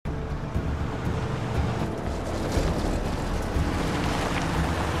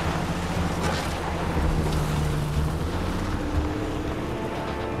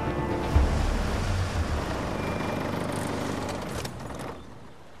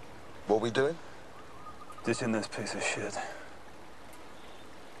What we doing? Ditching this piece of shit.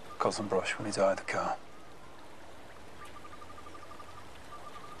 Got some brush when he's out of the car.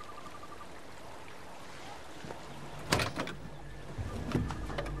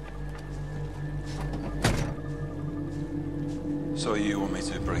 So you want me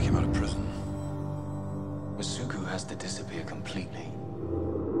to break him out of prison? Masuku has to disappear completely.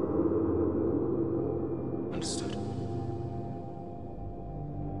 Understood?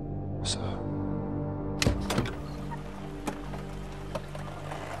 Sir.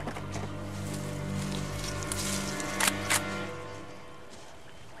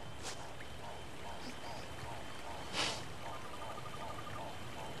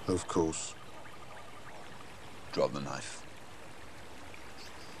 Of course. Drop the knife.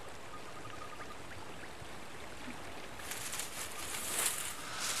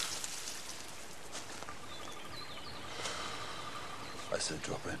 I said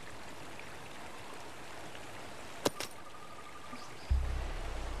drop it.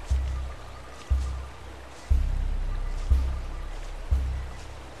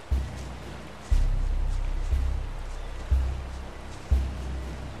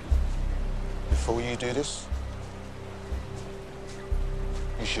 Before you do this,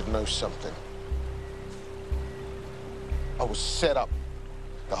 you should know something. I was set up.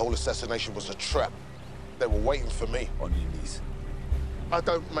 The whole assassination was a trap. They were waiting for me. On your knees. I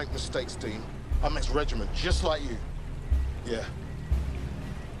don't make mistakes, Dean. I'm ex-regiment, just like you. Yeah.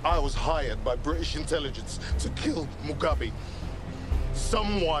 I was hired by British intelligence to kill Mugabe.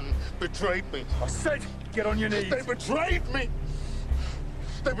 Someone betrayed me. I said, get on your knees. They betrayed me.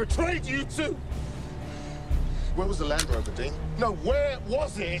 They betrayed you too. Where was the Land Rover, Dean? No, where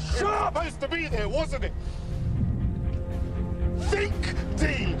was it? Shut up! It was supposed to be there, wasn't it? Think,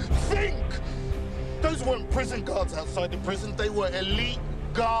 Dean, think! Those weren't prison guards outside the prison. They were elite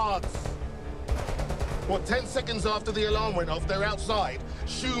guards. What, 10 seconds after the alarm went off, they're outside.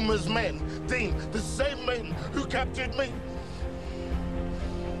 Schumer's men. Dean, the same men who captured me.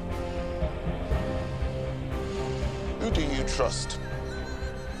 Who do you trust?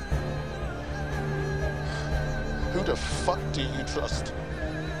 Who the fuck do you trust?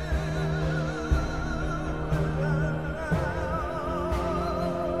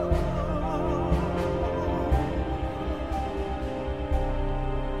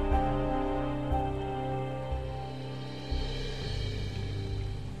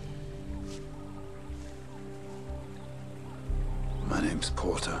 My name's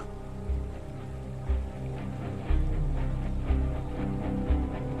Porter.